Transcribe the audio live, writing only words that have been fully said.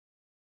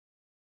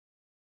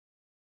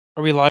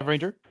Are we live,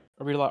 Ranger?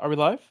 Are we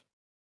live?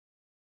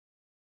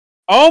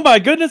 Oh my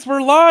goodness,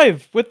 we're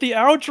live with the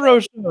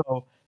outro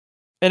show,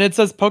 and it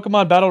says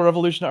Pokemon Battle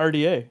Revolution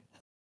RDA.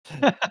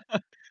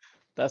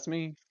 That's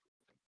me.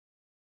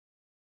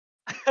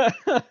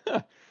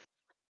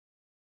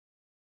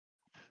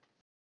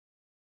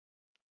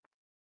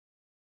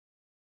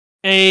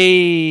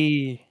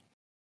 Hey,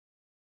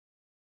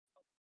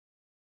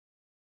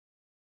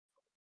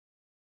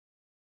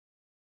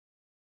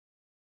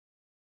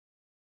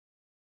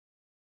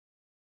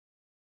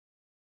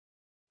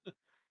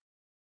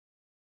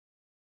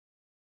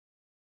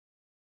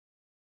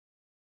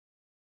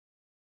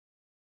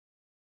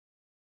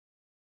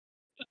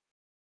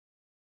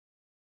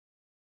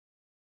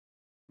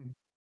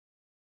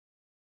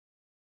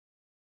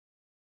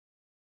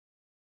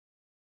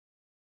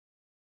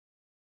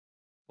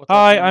 What's up,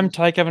 hi, I'm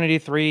gamers?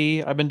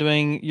 TiKevin83. I've been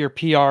doing your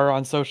PR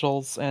on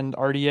socials and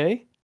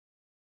RDA.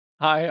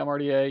 Hi, I'm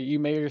RDA. You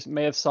may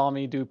have saw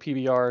me do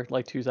PBR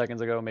like 2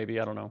 seconds ago, maybe,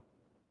 I don't know.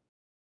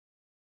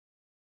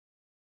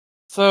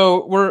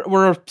 So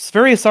we're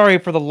very sorry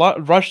for the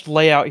rushed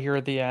layout here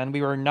at the end.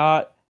 We were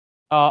not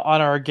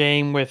on our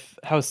game with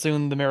how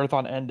soon the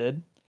marathon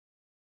ended.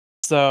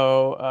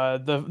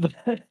 So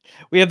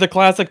we have the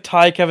classic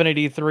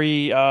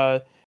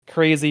TiKevin83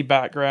 crazy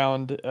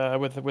background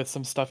with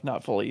some stuff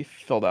not fully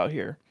filled out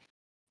here.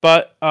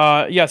 But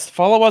yes,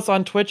 follow us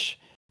on Twitch,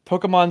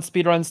 Pokemon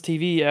Speedruns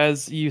TV,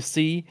 as you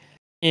see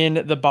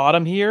in the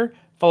bottom here.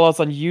 Follow us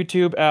on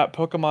YouTube at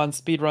Pokemon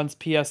Speedruns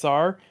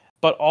PSR.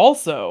 But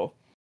also,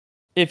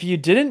 if you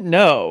didn't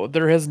know,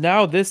 there has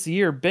now this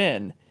year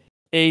been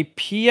a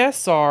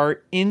PSR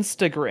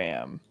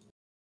Instagram.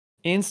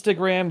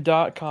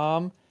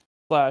 Instagram.com/Pokemon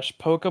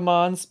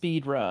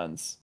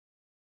Speedruns.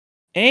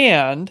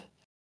 And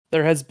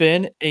there has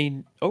been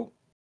a... Oh,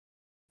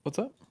 what's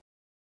up?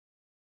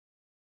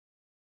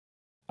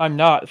 I'm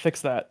not. Fix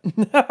that.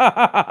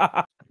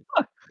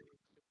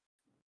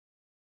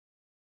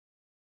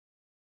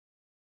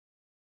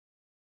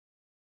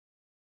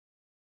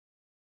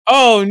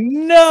 Oh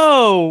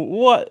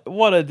no!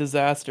 What a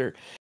disaster.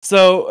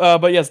 So,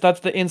 but yes, that's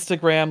the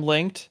Instagram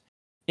linked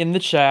in the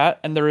chat,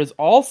 and there is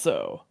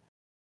also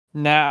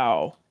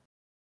now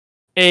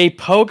a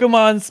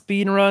Pokemon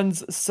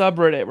Speedruns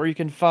subreddit where you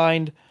can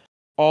find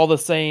all the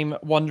same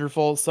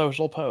wonderful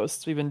social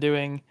posts we've been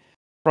doing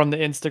from the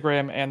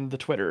Instagram and the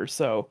Twitter.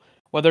 So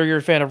whether you're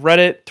a fan of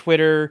Reddit,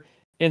 Twitter,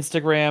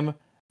 Instagram,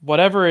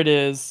 whatever it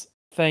is,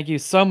 thank you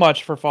so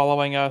much for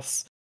following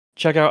us.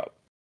 Check out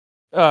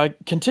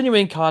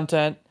continuing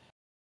content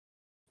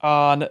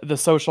on the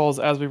socials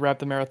as we wrap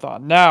the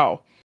marathon.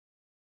 Now,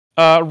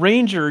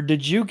 Ranger,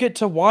 did you get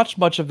to watch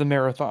much of the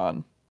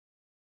marathon?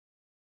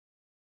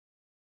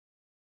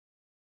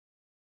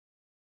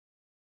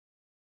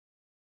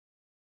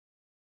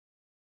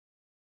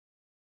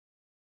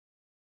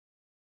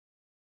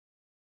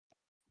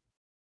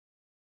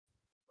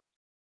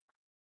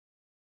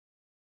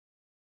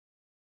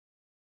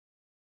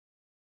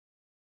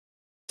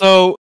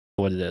 So,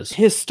 what it is.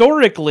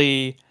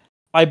 historically,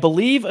 I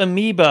believe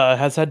Amoeba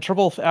has had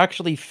trouble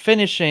actually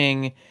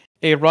finishing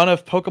a run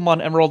of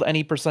Pokemon Emerald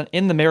any percent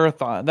in the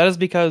marathon. That is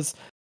because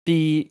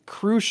the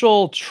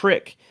crucial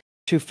trick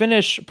to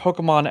finish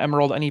Pokemon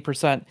Emerald any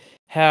percent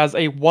has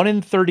a 1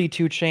 in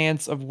 32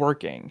 chance of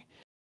working.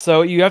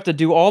 So you have to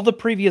do all the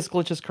previous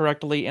glitches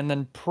correctly and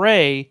then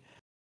pray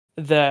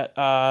that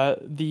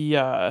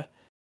the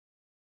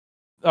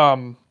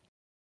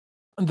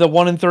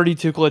 1 in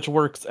 32 glitch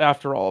works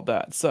after all of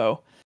that.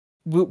 So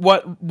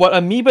what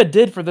Amoeba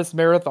did for this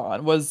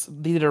marathon was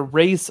they did a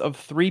race of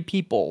 3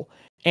 people,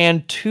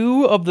 and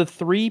 2 of the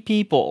 3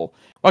 people,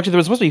 well, actually there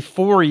was supposed to be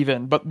 4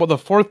 even, but the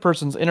 4th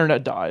person's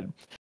internet died,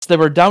 so they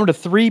were down to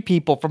 3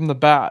 people from the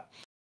bat,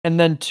 and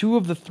then 2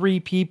 of the 3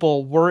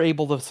 people were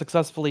able to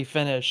successfully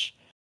finish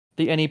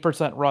the any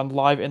percent run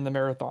live in the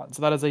marathon.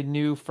 So that is a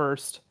new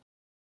first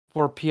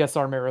for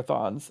PSR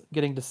marathons,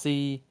 getting to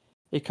see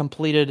a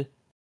completed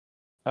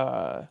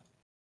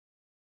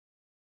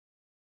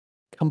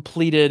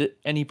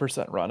any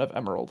percent run of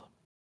Emerald.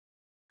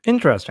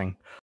 Interesting.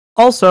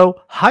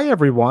 Also, hi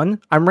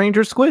everyone. I'm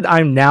Ranger Squid.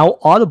 I'm now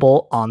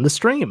audible on the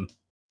stream.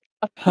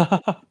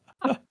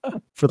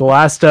 For the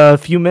last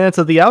few minutes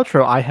of the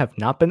outro, I have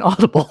not been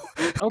audible.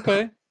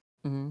 Okay.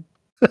 Mm-hmm.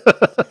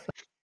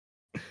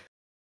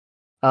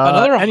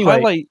 Another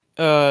highlight.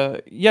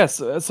 Yes.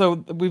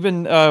 So we've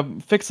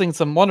been fixing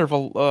some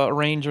wonderful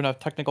arrangement of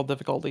technical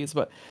difficulties,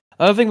 but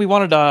another thing we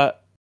wanted to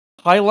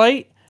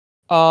highlight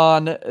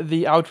on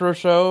the outro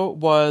show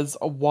was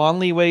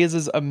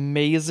Wanleyways'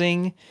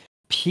 amazing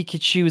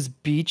Pikachu's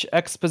Beach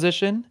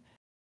exposition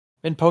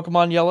in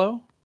Pokemon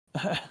Yellow.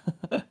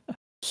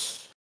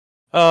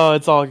 Oh,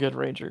 it's all good,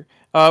 Ranger.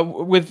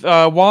 With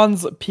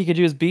Juan's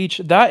Pikachu's Beach,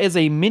 that is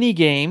a mini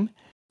game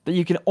that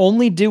you can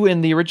only do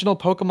in the original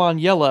Pokemon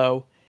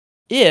Yellow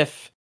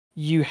if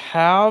you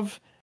have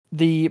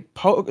the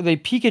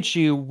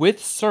Pikachu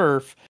with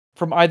Surf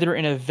from either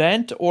an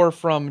event or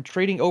from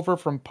trading over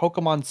from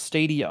Pokemon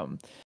Stadium.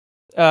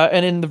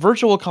 And in the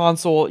Virtual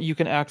Console, you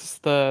can access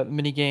the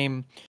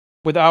minigame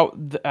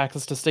without the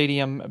access to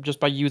Stadium just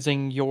by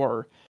using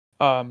your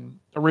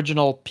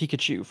original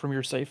Pikachu from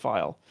your save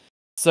file.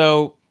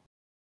 So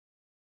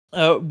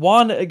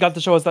Juan got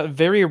to show us that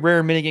very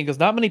rare minigame because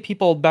not many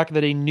people back in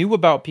the day knew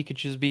about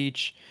Pikachu's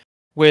Beach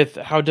with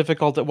how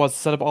difficult it was to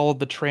set up all of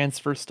the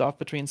transfer stuff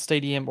between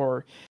Stadium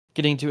or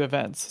getting to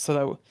events.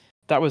 So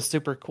that was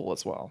super cool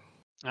as well.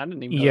 I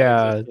didn't even know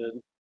that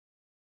existed.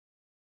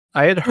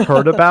 I had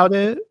heard about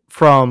it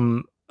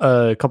from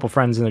a couple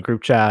friends in the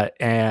group chat,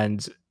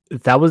 and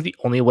that was the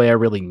only way I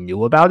really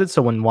knew about it.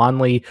 So when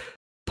Wanley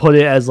put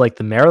it as like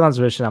the marathon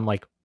submission, I'm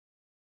like,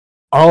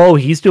 oh,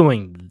 he's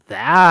doing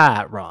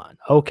that run.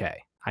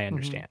 Okay, I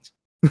understand.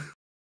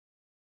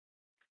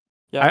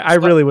 Yeah, I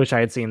really wish I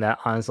had seen that,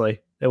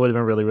 honestly. It would have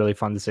been really, really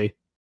fun to see.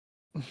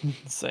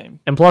 Same.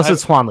 And plus,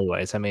 it's Wanley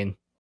Ways. I mean,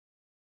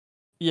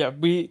 yeah,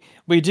 we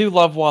do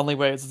love Wanley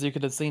Ways, as you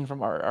could have seen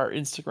from our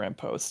Instagram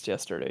post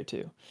yesterday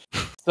too.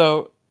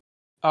 So,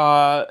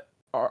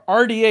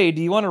 RDA,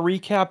 do you want to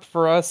recap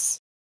for us,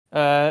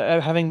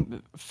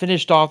 having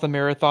finished off the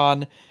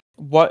marathon,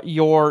 what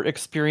your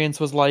experience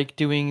was like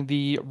doing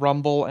the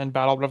Rumble and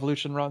Battle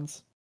Revolution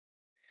runs?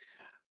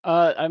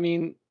 I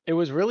mean, it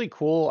was really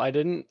cool. I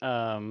didn't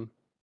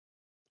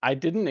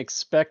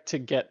expect to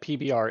get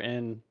PBR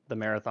in the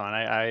marathon.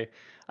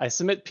 I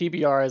submit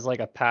PBR as like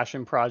a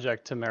passion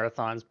project to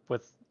marathons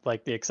with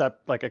like the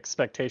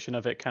expectation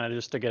of it kind of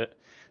just to get it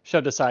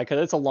shoved aside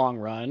because it's a long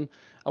run.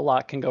 A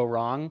lot can go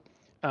wrong.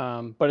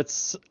 But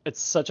it's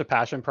such a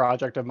passion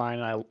project of mine.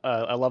 And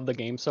I love the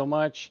game so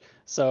much.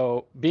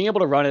 So being able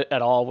to run it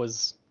at all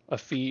was a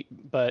feat.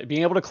 But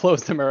being able to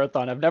close the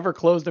marathon, I've never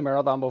closed a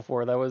marathon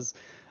before. That was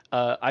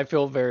I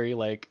feel very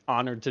like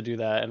honored to do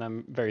that, and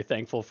I'm very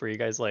thankful for you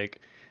guys like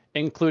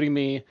including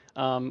me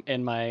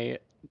in my.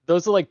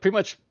 Those are like pretty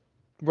much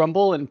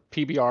Rumble and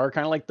PBR,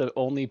 kind of like the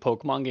only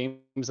Pokemon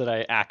games that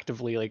I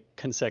actively like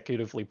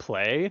consecutively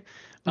play.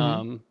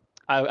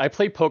 I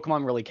play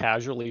Pokemon really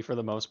casually for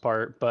the most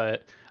part,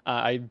 but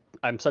I'm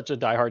such a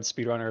diehard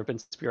speedrunner. I've been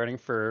speedrunning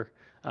for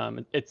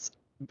it's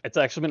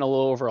actually been a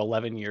little over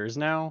 11 years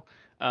now.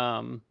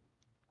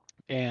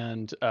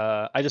 And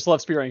I just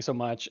love speedrunning so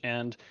much,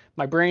 and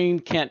my brain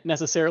can't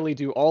necessarily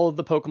do all of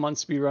the Pokemon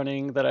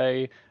speedrunning that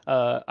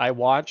I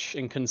watch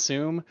and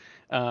consume.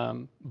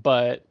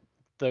 But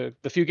the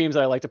few games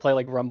that I like to play,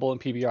 like Rumble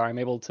and PBR, I'm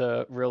able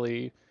to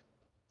really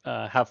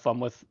have fun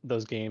with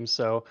those games.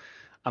 So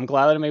I'm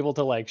glad that I'm able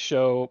to like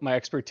show my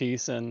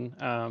expertise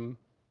and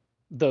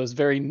those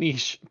very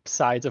niche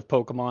sides of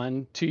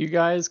Pokemon to you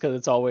guys, because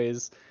it's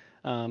always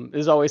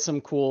there's always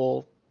some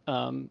cool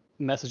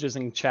messages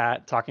in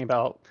chat talking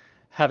about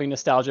having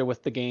nostalgia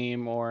with the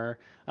game, or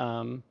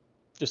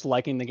just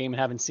liking the game and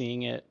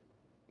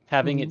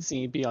having it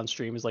seen be on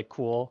stream is like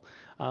cool.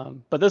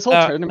 But this whole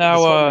tournament, this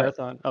whole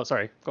marathon. Oh,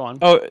 sorry. Go on.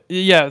 Oh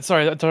yeah,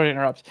 sorry to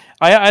interrupt.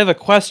 I have a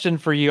question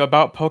for you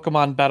about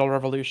Pokemon Battle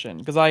Revolution,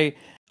 because I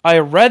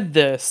read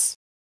this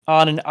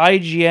on an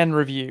IGN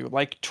review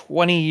like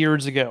 20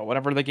 years ago,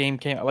 whenever the game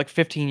came out, like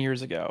 15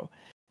 years ago,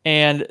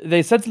 and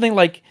they said something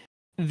like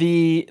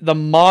the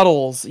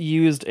models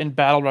used in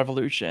Battle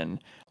Revolution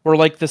were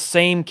like the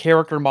same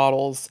character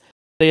models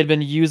they had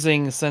been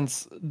using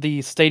since the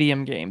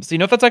Stadium games. Do you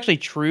know if that's actually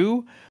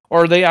true,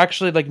 or are they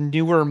actually like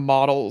newer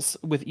models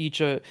with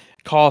each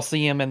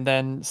Coliseum and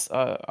then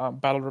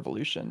Battle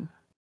Revolution?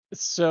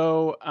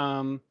 So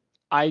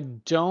I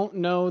don't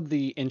know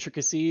the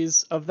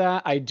intricacies of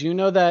that. I do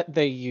know that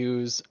they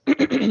use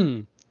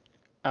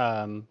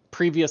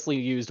previously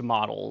used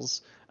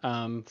models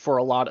for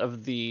a lot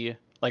of the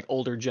like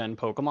older gen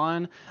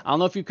Pokemon. I don't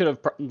know if you could have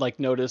like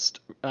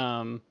noticed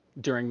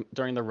during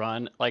the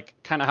run, like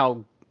kind of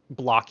how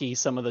blocky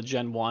some of the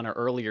Gen 1 or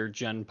earlier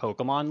Gen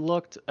Pokemon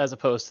looked as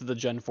opposed to the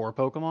Gen 4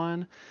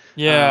 Pokemon.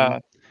 Yeah.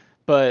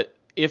 But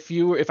if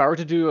I were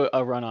to do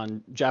a run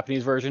on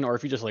Japanese version, or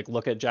if you just like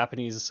look at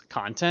Japanese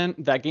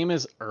content, that game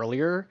is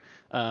earlier.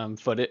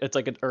 It's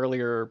like an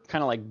earlier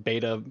kind of like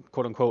beta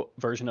quote unquote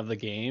version of the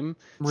game.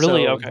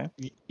 Really? So, Okay.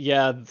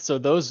 yeah, so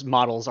those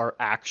models are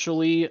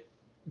actually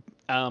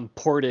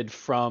ported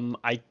from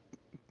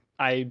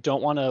I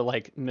don't want to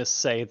like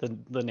missay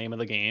the name of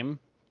the game,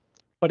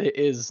 but it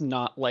is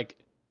not like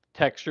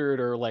textured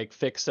or like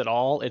fixed at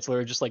all. It's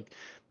literally just like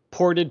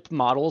ported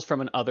models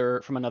from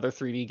another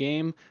 3D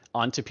game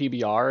onto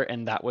PBR,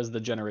 and that was the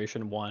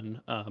Generation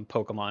 1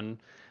 Pokemon.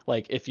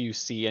 Like if you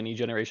see any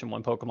Generation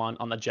 1 Pokemon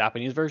on the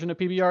Japanese version of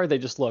PBR, they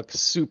just look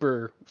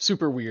super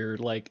super weird.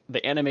 Like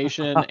the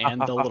animation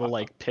and the little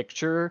like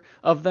picture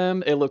of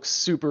them, it looks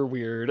super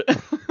weird.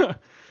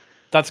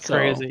 That's So,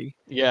 crazy.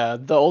 yeah,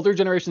 the older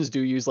generations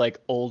do use like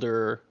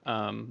older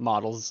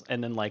models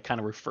and then like kind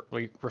of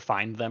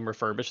refine them,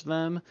 refurbish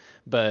them.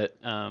 But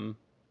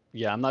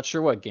yeah, I'm not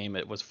sure what game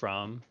it was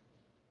from.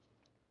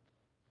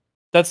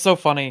 That's so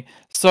funny.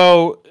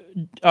 So,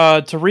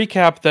 to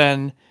recap,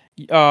 then,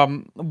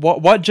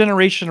 what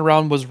generation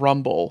round was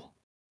Rumble?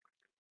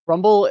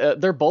 Rumble,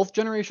 they're both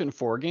Generation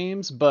 4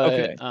 games,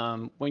 Okay.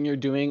 but when you're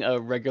doing a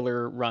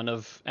regular run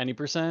of any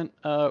percent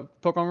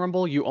Pokemon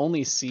Rumble, you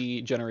only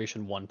see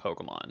Generation 1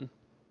 Pokemon.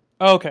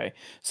 Okay.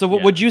 So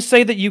Yeah. would you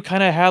say that you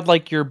kind of had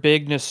like your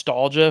big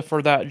nostalgia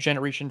for that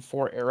Generation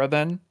 4 era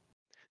then?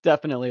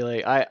 Definitely,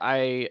 like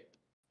I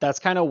that's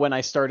kind of when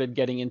I started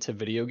getting into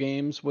video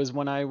games, was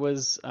when I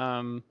was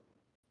I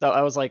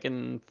was like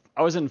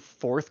I was in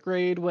 4th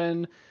grade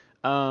when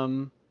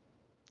um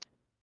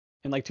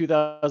in like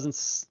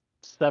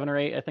 2007 or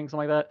 8, I think,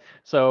 something like that.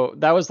 So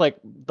that was like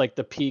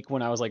the peak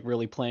when I was like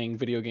really playing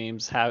video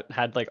games.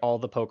 Had like all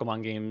the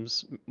Pokemon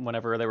games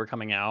whenever they were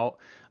coming out.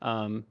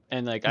 And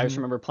like I just Mhm.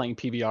 remember playing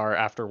PBR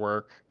after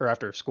work or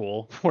after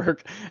school,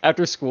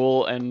 after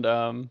school, and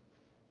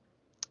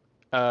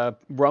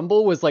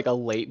Rumble was like a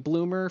late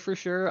bloomer for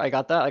sure. I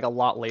got that like a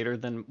lot later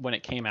than when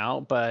it came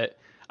out, but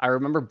I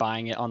remember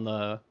buying it on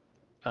the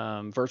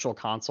Virtual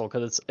Console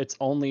because it's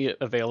only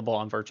available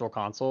on Virtual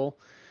Console.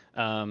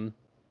 Um,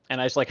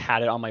 and I just like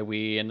had it on my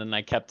Wii, and then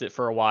I kept it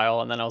for a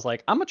while, and then I was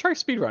like, I'm gonna try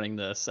speedrunning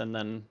this, and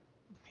then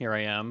here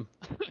I am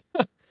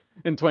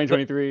in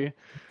 2023.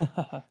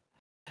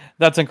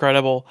 That's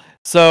incredible.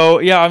 So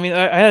yeah, I mean,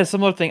 I had a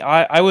similar thing.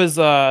 I was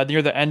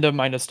near the end of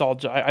my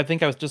nostalgia. I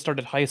think I was just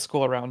started high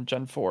school around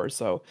Gen 4,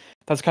 so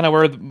that's kind of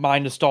where my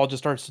nostalgia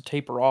starts to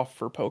taper off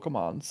for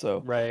Pokemon.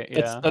 So Right?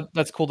 Yeah.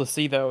 that's cool to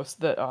see though.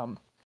 That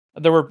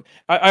there were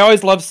I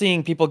always love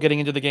seeing people getting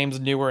into the games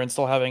newer and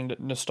still having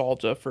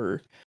nostalgia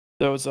for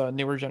those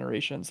newer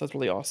generations. That's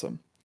really awesome.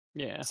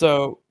 Yeah.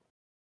 So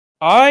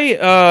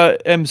I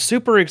am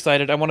super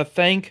excited. I want to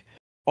thank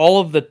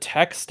all of the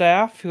tech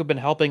staff who have been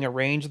helping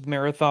arrange the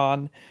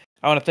marathon.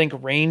 I want to thank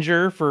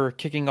Ranger for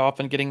kicking off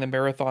and getting the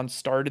marathon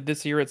started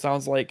this year. It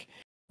sounds like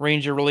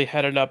Ranger really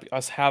headed up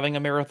us having a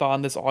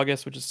marathon this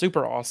August, which is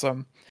super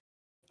awesome.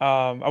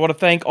 I want to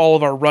thank all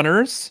of our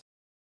runners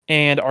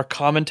and our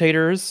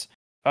commentators.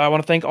 I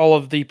want to thank all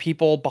of the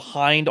people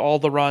behind all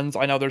the runs.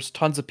 I know there's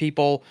tons of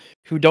people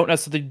who don't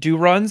necessarily do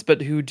runs, but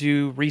who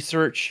do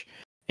research,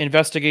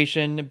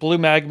 investigation. Blue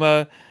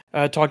Magma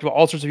talked about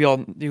all sorts of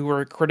people who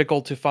were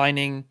critical to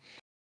finding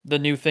the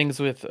new things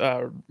with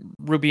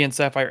Ruby and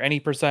Sapphire any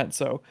percent.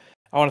 So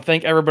I want to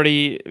thank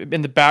everybody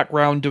in the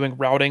background doing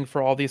routing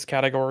for all these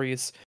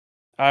categories.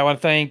 I want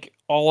to thank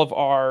all of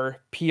our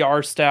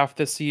PR staff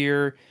this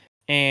year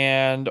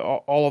and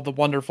all of the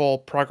wonderful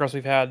progress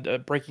we've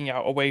had breaking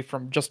out away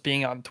from just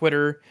being on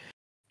Twitter.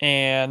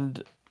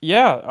 And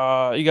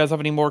yeah, you guys have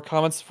any more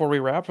comments before we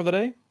wrap for the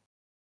day?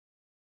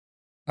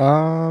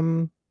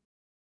 Um,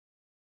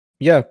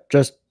 yeah,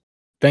 just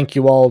thank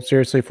you all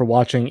seriously for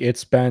watching.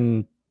 It's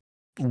been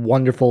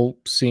wonderful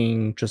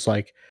seeing just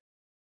like,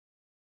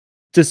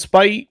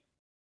 despite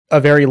a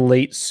very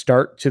late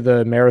start to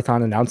the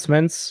marathon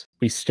announcements,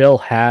 we still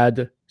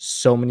had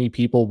so many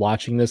people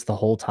watching this the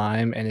whole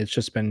time, and it's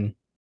just been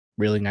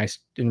really nice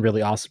and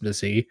really awesome to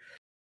see.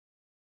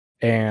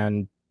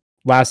 And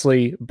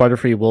lastly,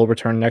 Butterfree will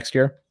return next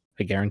year.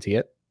 I guarantee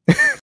it.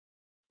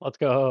 Let's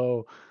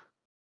go.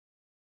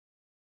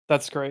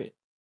 That's great.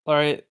 All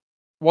right.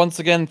 Once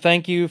again,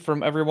 thank you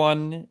from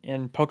everyone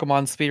in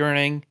Pokemon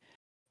speedrunning.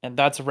 And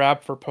that's a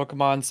wrap for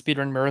Pokemon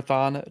Speedrun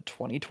Marathon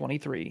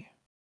 2023.